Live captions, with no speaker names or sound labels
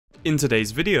In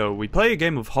today's video, we play a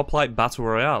game of Hoplite Battle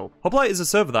Royale. Hoplite is a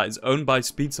server that is owned by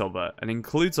SpeedSilver and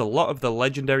includes a lot of the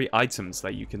legendary items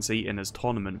that you can see in his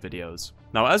tournament videos.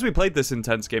 Now, as we played this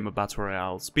intense game of Battle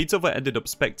Royale, SpeedSilver ended up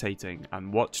spectating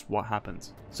and watched what happened.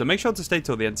 So make sure to stay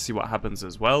till the end to see what happens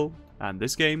as well, and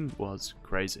this game was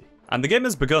crazy. And the game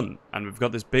has begun, and we've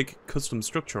got this big custom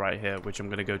structure right here, which I'm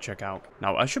going to go check out.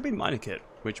 Now, I should be miner kit,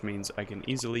 which means I can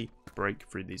easily break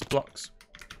through these blocks.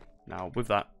 Now, with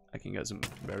that, I can get some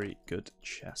very good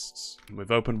chests. We've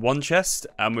opened one chest,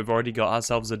 and we've already got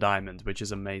ourselves a diamond, which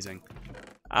is amazing.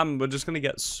 And we're just going to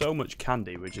get so much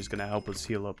candy, which is going to help us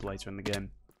heal up later in the game.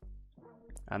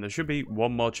 And there should be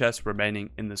one more chest remaining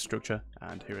in this structure,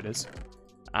 and here it is.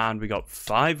 And we got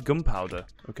 5 gunpowder.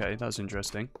 Okay, that's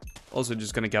interesting. Also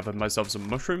just going to gather myself some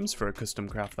mushrooms for a custom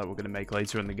craft that we're going to make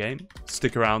later in the game.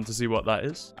 Stick around to see what that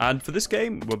is. And for this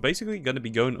game, we're basically going to be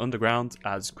going underground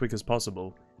as quick as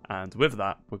possible. And with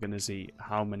that, we're going to see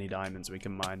how many diamonds we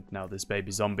can mine. Now, this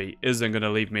baby zombie isn't going to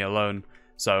leave me alone,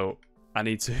 so I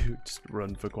need to just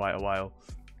run for quite a while.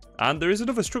 And there is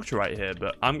another structure right here,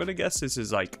 but I'm going to guess this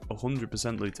is like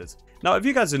 100% looted. Now, if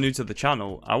you guys are new to the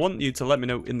channel, I want you to let me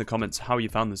know in the comments how you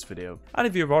found this video. And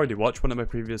if you've already watched one of my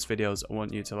previous videos, I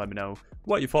want you to let me know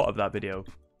what you thought of that video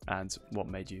and what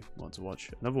made you want to watch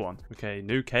another one. Okay,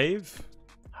 new cave.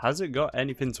 Has it got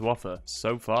anything to offer?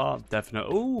 So far,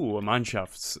 definitely. Ooh, a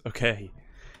mineshaft. Okay.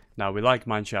 Now, we like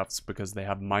mineshafts because they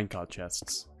have minecart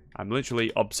chests. I'm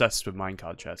literally obsessed with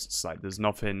minecart chests. Like, there's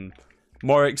nothing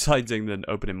more exciting than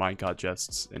opening minecart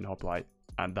chests in Hoplite.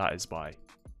 And that is why.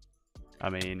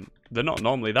 I mean, they're not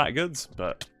normally that good,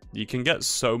 but you can get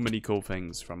so many cool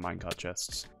things from minecart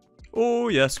chests. Oh,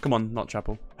 yes. Come on, not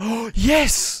chapel. Oh,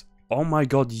 yes! Oh my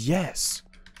god, yes!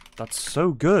 That's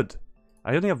so good.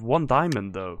 I only have 1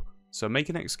 diamond though, so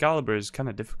making Excalibur is kind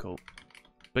of difficult.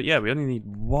 But yeah, we only need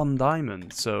 1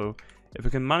 diamond, so if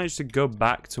we can manage to go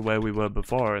back to where we were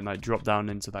before and like drop down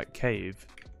into that cave,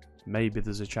 maybe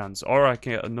there's a chance. Or I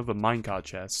can get another minecart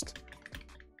chest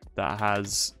that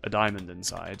has a diamond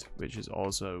inside, which is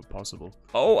also possible.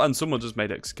 Oh, and someone just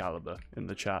made Excalibur in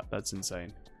the chat. That's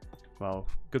insane. Well,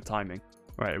 good timing.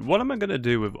 Right, what am I going to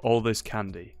do with all this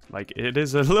candy? Like, it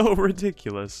is a little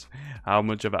ridiculous how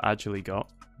much of it actually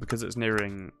got. Because it's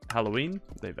nearing Halloween,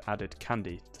 they've added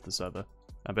candy to the server.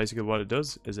 And basically what it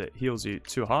does is it heals you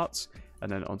 2 hearts, and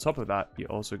then on top of that, you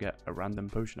also get a random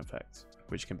potion effect,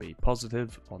 which can be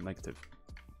positive or negative.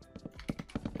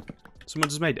 Someone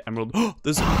just made emerald. Oh,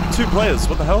 there's 2 players,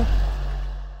 what the hell?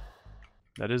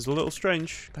 That is a little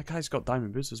strange. That guy's got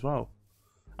diamond boots as well.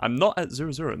 I'm not at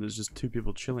 0-0 and there's just 2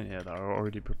 people chilling here that are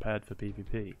already prepared for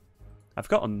PvP. I've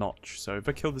got a notch, so if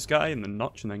I kill this guy and then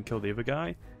notch and then kill the other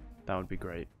guy, that would be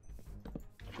great.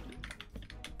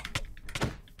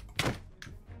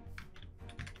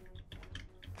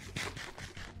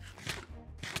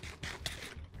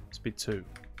 Speed 2.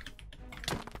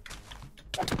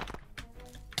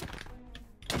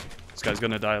 This guy's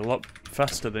gonna die a lot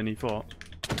faster than he thought.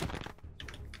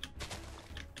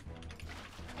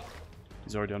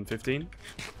 He's already on 15.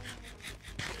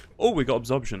 Oh, we got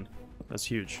absorption. That's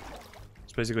huge.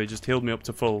 It's basically just healed me up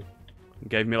to full and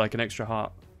gave me like an extra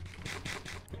heart.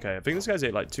 Okay, I think this guy's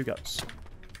ate like 2 guts.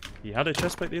 He had a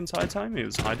chestplate the entire time. He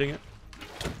was hiding it.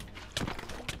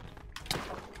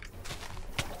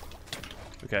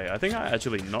 Okay, I think I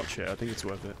actually notch it. I think it's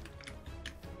worth it.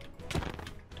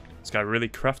 This guy really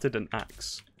crafted an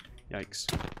axe. Yikes.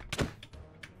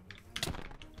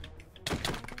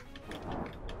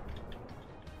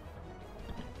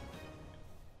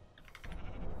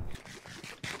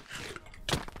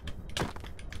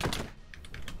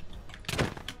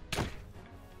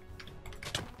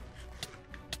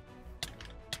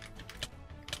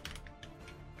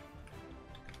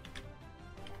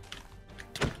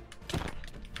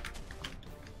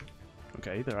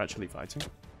 Okay, they're actually fighting.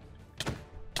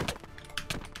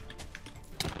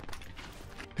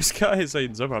 This guy is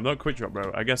saying, Zova, I'm not quick drop,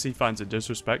 bro. I guess he finds it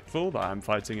disrespectful that I'm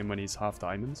fighting him when he's half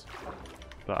diamonds.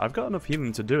 But I've got enough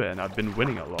healing to do it, and I've been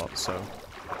winning a lot, so...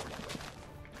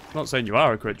 I'm not saying you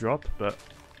are a quick drop, but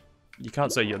you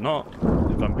can't say you're not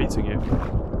if I'm beating you.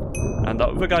 And that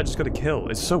other guy just got a kill.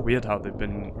 It's so weird how they've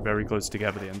been very close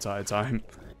together the entire time.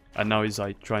 And now he's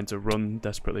like trying to run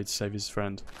desperately to save his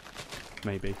friend.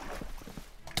 Maybe.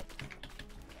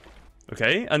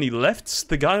 Okay, and he left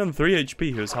the guy on 3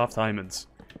 HP who was half diamonds.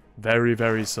 Very,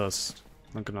 very sus.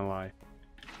 Not gonna lie.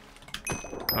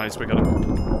 Nice, we got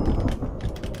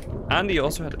him. And he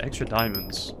also had extra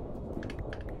diamonds.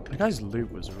 The guy's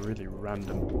loot was really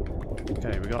random.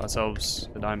 Okay, we got ourselves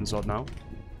a diamond sword now.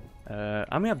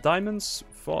 And we have diamonds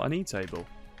for an E-table.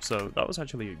 So that was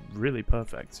actually really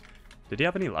perfect. Did he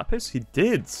have any lapis? He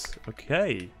did.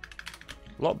 Okay.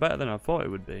 A lot better than I thought it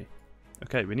would be.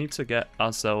 Okay, we need to get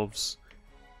ourselves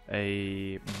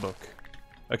a book.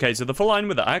 Okay, so the full line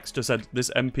with the axe just said, this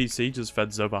NPC just fed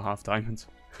Zova half diamond.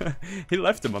 He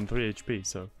left him on 3 HP,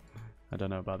 so I don't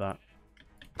know about that.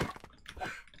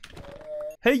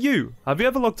 Hey you! Have you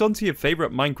ever logged onto your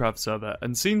favorite Minecraft server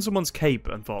and seen someone's cape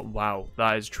and thought, wow,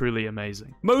 that is truly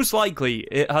amazing? Most likely,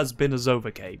 it has been a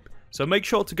Zova cape. So make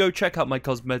sure to go check out my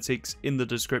cosmetics in the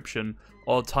description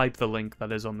or type the link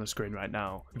that is on the screen right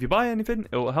now. If you buy anything,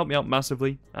 it will help me out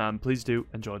massively, and please do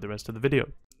enjoy the rest of the video.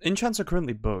 Enchants are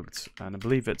currently bugged, and I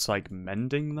believe it's like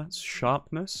mending that's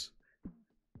sharpness.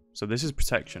 So this is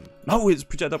protection. No, it's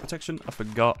projectile protection. I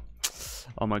forgot.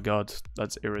 Oh my god,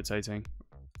 that's irritating.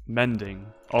 Mending.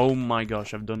 Oh my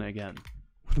gosh, I've done it again.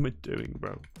 What am I doing,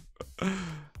 bro?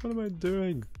 What am I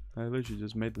doing? I literally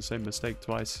just made the same mistake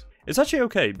twice. It's actually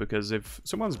okay, because if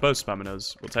someone's bow spamming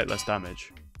us, we'll take less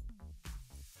damage.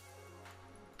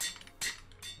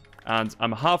 And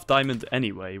I'm half diamond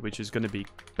anyway, which is going to be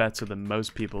better than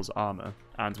most people's armor.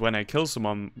 And when I kill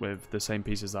someone with the same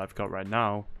pieces that I've got right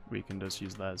now, we can just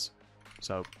use theirs.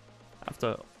 So,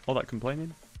 after all that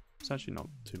complaining, it's actually not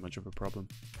too much of a problem.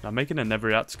 Now, making a never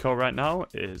react core right now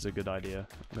is a good idea.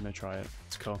 I'm going to try it.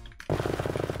 It's cool.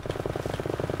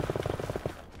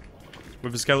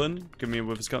 With a skeleton. Give me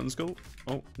with a skeleton skull.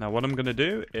 Oh, now what I'm going to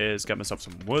do is get myself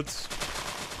some wood.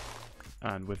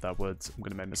 And with that wood, I'm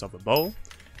going to make myself a bowl.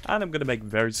 And I'm going to make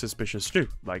very suspicious stew,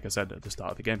 like I said at the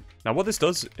start of the game. Now what this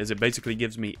does is it basically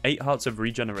gives me 8 hearts of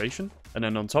regeneration. And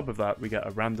then on top of that, we get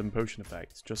a random potion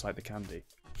effect, just like the candy.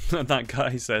 And that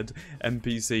guy said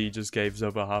NPC just gave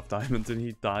Zova half diamond and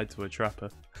he died to a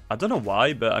trapper. I don't know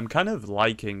why, but I'm kind of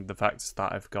liking the fact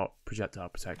that I've got projectile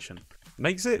protection.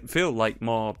 Makes it feel like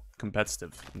more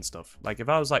competitive and stuff. Like if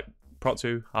I was like Prot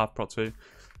 2, half Prot 2,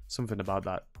 something about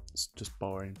that. It's just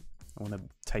boring. I want to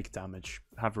take damage,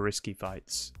 have risky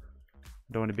fights.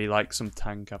 I don't want to be like some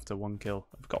tank after 1 kill.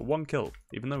 I've got 1 kill.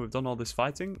 Even though we've done all this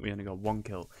fighting, we only got 1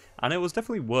 kill. And it was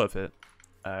definitely worth it.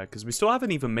 Because we still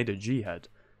haven't even made a G-head.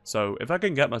 So if I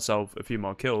can get myself a few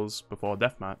more kills before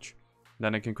deathmatch,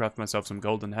 then I can craft myself some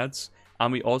golden heads.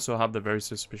 And we also have the very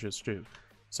suspicious stew.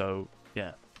 So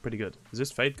yeah, pretty good. Is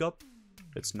this Fade God?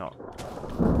 It's not.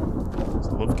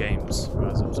 I love games who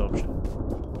has absorption.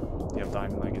 You have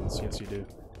diamond leggings, yes you do.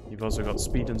 You've also got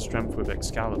speed and strength with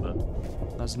Excalibur.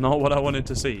 That's not what I wanted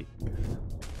to see.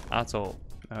 At all.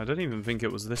 I don't even think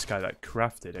it was this guy that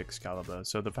crafted Excalibur.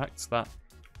 So the fact that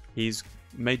he's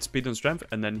made speed and strength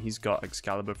and then he's got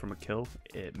Excalibur from a kill,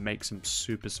 it makes him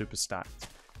super, super stacked.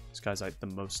 This guy's like the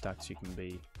most stacked you can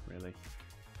be, really.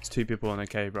 There's 2 people in a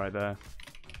cave right there.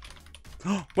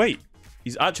 Oh, wait!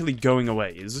 He's actually going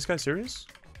away. Is this guy serious?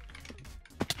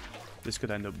 This could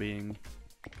end up being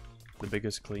the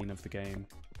biggest clean of the game.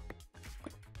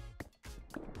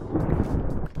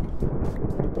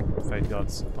 Fade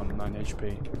God's on 9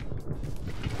 HP.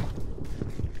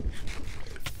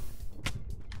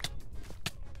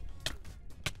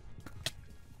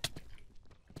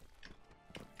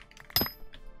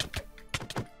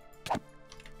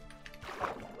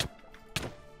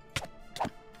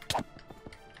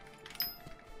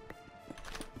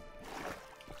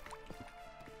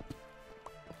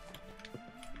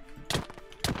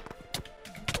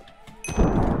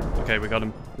 Okay, we got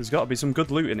him. There's got to be some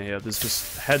good loot in here. There's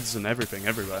just heads and everything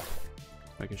everywhere.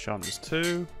 Make a sharpness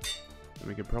 2. And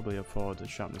we could probably afford a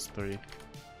sharpness 3.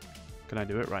 Can I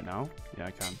do it right now? Yeah,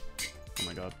 I can. Oh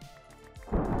my god.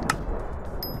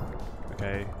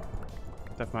 Okay.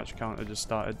 Deathmatch counter just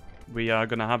started. We are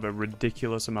going to have a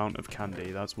ridiculous amount of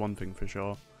candy. That's one thing for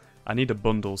sure. I need a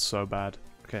bundle so bad.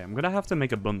 Okay, I'm going to have to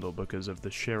make a bundle because of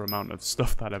the sheer amount of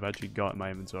stuff that I've actually got in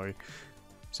my inventory.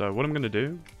 So what I'm going to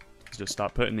do is just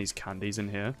start putting these candies in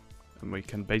here, and we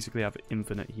can basically have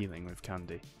infinite healing with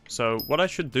candy. So what I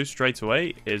should do straight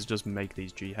away is just make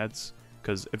these G-heads,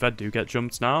 because if I do get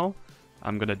jumped now,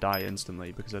 I'm going to die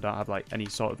instantly, because I don't have like any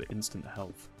sort of instant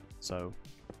health. So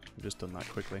I've just done that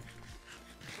quickly.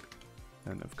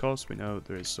 And of course we know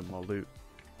there is some more loot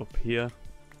up here.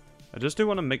 I just do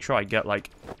want to make sure I get like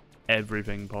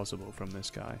everything possible from this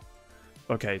guy.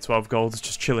 Okay, 12 golds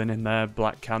just chilling in there,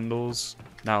 black candles.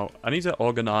 Now, I need to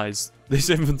organize this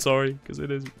inventory because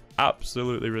it is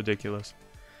absolutely ridiculous.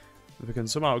 If I can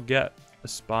somehow get a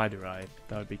spider eye,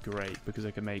 that would be great because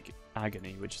I can make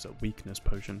agony, which is a weakness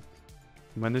potion.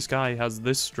 And when this guy has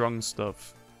this strong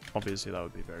stuff, obviously that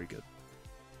would be very good.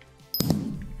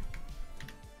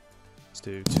 Let's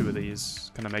do 2 of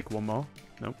these. Can I make 1 more?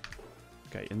 Nope.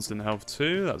 Okay, instant health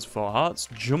 2, that's 4 hearts.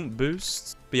 Jump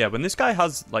boost. But yeah, when this guy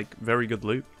has like very good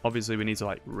loot, obviously we need to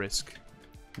like risk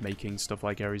making stuff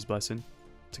like Ares Blessing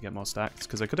to get more stacks,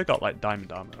 because I could have got like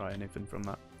diamond armor or anything from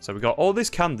that. So we got all this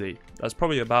candy. That's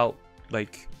probably about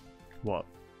like, what,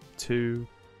 2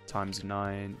 times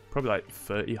 9, probably like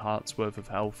 30 hearts worth of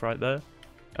health right there.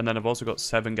 And then I've also got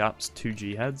 7 gaps, 2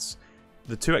 G heads.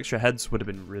 The 2 extra heads would have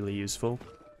been really useful.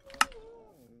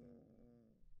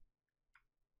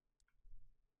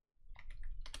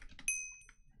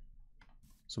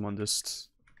 Someone just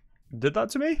did that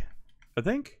to me, I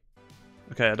think.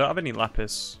 Okay, I don't have any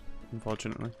lapis,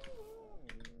 unfortunately.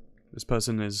 This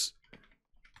person is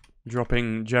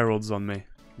dropping Geralds on me.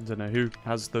 I don't know who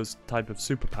has those type of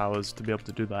superpowers to be able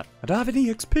to do that. I don't have any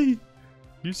XP!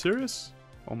 You serious?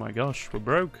 Oh my gosh, we're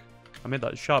broke. I made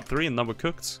that sharp 3 and now we're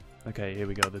cooked. Okay, here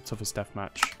we go. The toughest death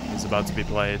match is about to be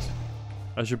played.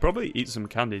 I should probably eat some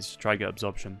candies to try get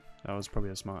absorption. That was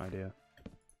probably a smart idea.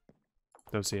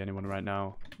 Don't see anyone right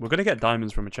now. We're gonna get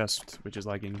diamonds from a chest, which is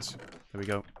leggings. There we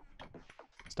go.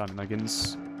 It's diamond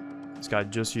leggings. This guy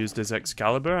just used his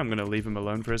Excalibur. I'm gonna leave him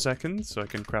alone for a second so I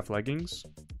can craft leggings.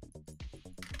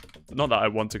 Not that I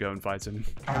want to go and fight him.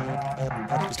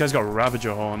 This guy's got a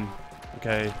Ravager horn.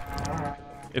 Okay.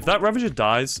 If that Ravager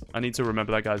dies, I need to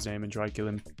remember that guy's name and try kill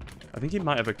him. I think he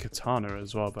might have a katana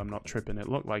as well, but I'm not tripping. It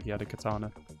looked like he had a katana.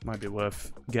 Might be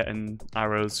worth getting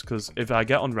arrows, because if I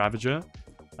get on Ravager,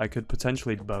 I could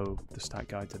potentially bow the stat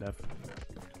guy to death.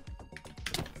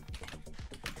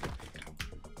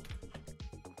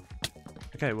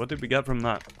 Okay, what did we get from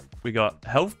that? We got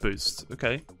health boost.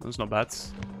 Okay, that's not bad.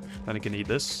 Then I can eat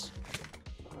this.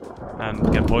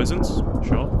 And get poisons.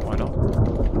 Sure, why not?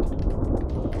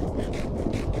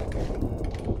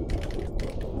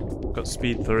 Got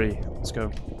speed 3. Let's go.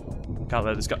 Can't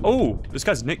let this guy... Oh! This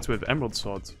guy's nicked with emerald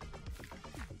swords.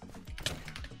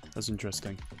 That's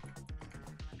interesting.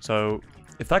 So,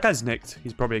 if that guy's nicked,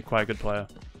 he's probably quite a good player.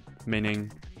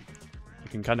 Meaning, you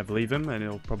can kind of leave him and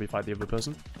he'll probably fight the other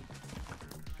person.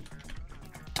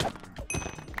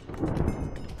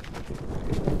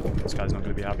 This guy's not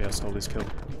going to be happy I stole this kill.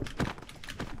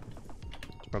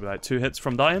 It's probably like 2 hits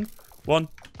from dying. 1,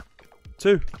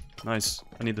 2. Nice.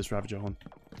 I need this Ravager horn.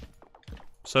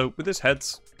 So, with this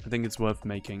heads, I think it's worth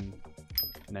making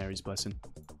an Ares Blessing.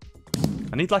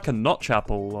 I need like a notch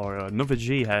apple or another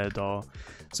G head or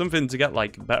something to get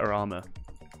like better armor.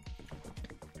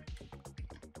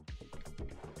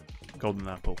 Golden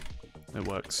apple. It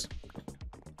works.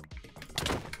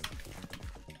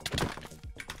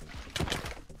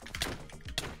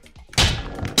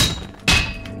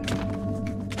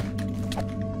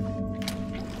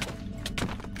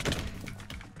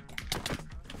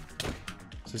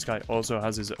 This guy also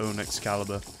has his own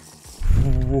Excalibur.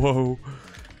 Whoa.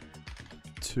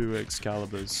 2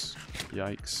 Excaliburs.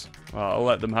 Yikes. Well, I'll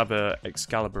let them have a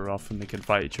Excalibur off and they can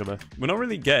fight each other. We're not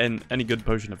really getting any good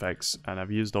potion effects, and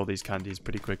I've used all these candies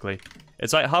pretty quickly.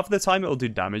 It's like half the time it'll do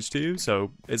damage to you,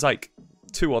 so it's like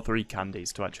 2 or 3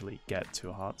 candies to actually get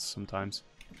 2 hearts sometimes.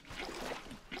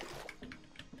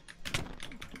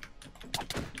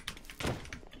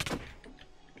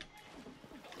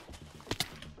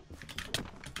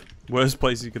 Worst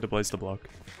place you could have placed the block.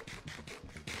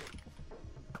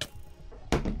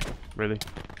 Really?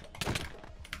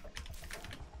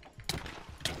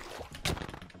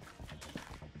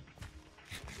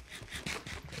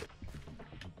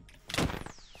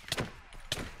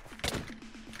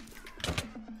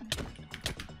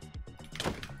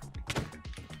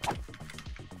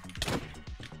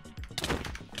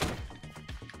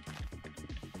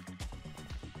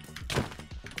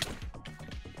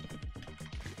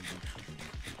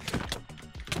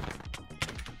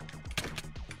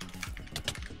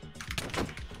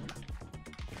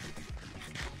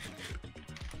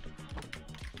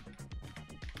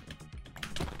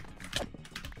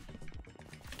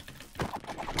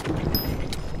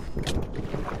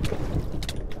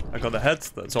 I got the heads,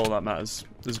 that's all that matters.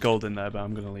 There's gold in there, but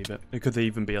I'm gonna leave it. It could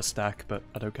even be a stack, but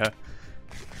I don't care.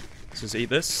 Let's just eat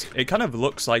this. It kind of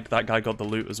looks like that guy got the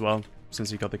loot as well,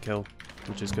 since he got the kill,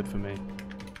 which is good for me.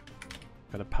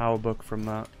 Got a power book from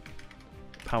that.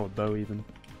 Power bow, even.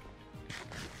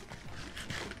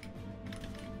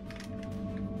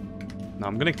 Now,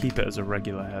 I'm gonna keep it as a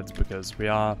regular head, because we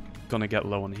are gonna get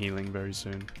low on healing very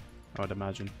soon, I would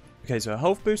imagine. Okay, so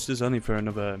health boost is only for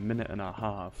another 1.5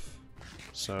 minutes.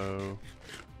 So,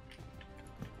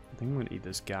 I think I'm going to eat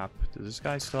this gap. Does this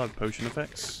guy still have potion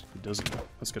effects? He doesn't.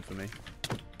 That's good for me.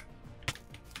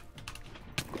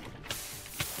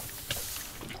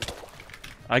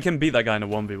 I can beat that guy in a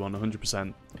 1v1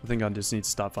 100%. I think I just need to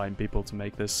start fighting people to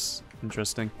make this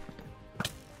interesting.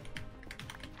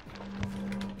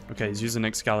 Okay, he's using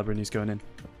Excalibur and he's going in.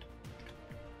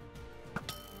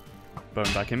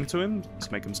 bone back into him.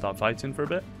 Let's make him start fighting for a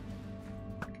bit.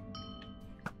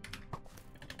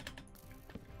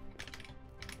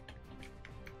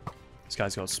 This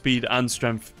guy's got speed and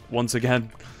strength once again.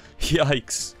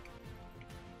 Yikes.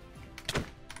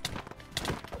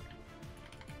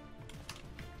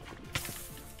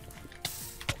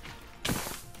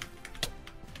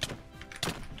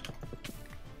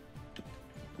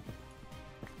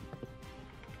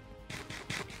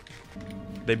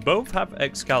 They both have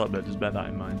Excalibur, just bear that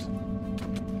in mind.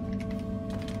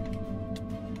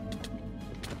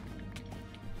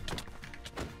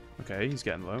 Okay, he's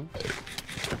getting low.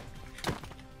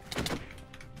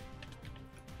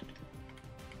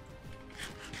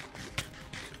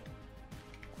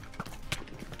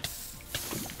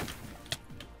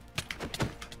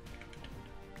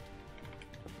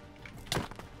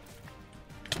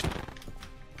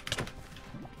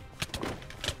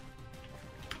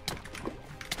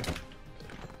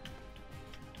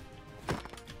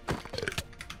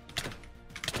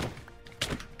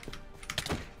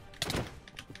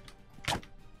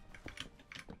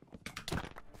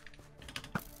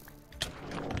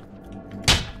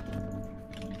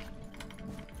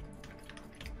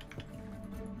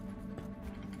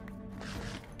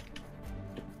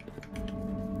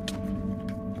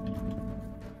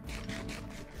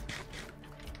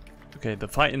 Okay, they're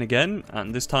fighting again,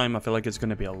 and this time I feel like it's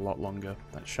going to be a lot longer.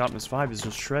 That sharpness 5 is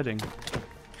just shredding.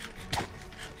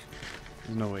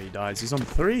 There's no way he dies. He's on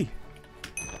 3.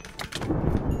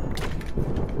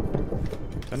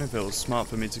 Don't know if it was smart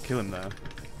for me to kill him there.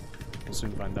 We'll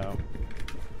soon find out.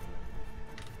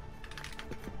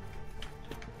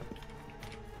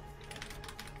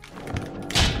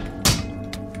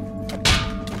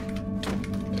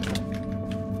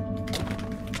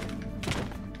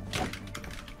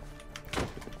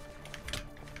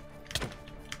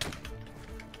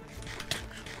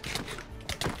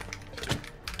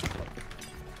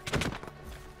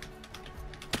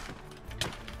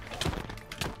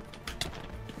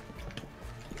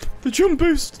 The jump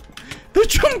boost! The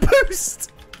jump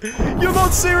boost! You're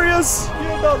not serious!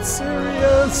 You're not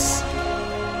serious!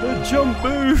 The jump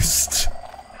boost!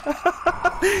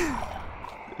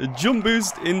 The jump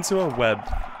boost into a web.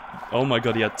 Oh my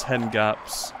god, he had 10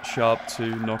 gaps. Sharp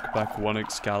 2, knockback 1,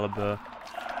 Excalibur.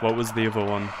 What was the other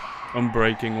one?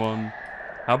 Unbreaking 1.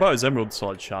 How about his Emerald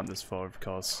Sword Sharpness 4, of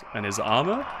course. And his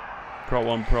armor? Prot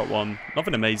 1, Prot 1.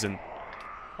 Nothing amazing.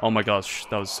 Oh my gosh,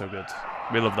 that was so good.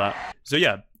 We love that. So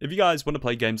yeah, if you guys want to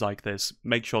play games like this,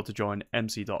 make sure to join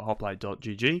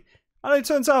mc.hoplite.gg. And it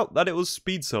turns out that it was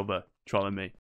SpeedSilver trolling me.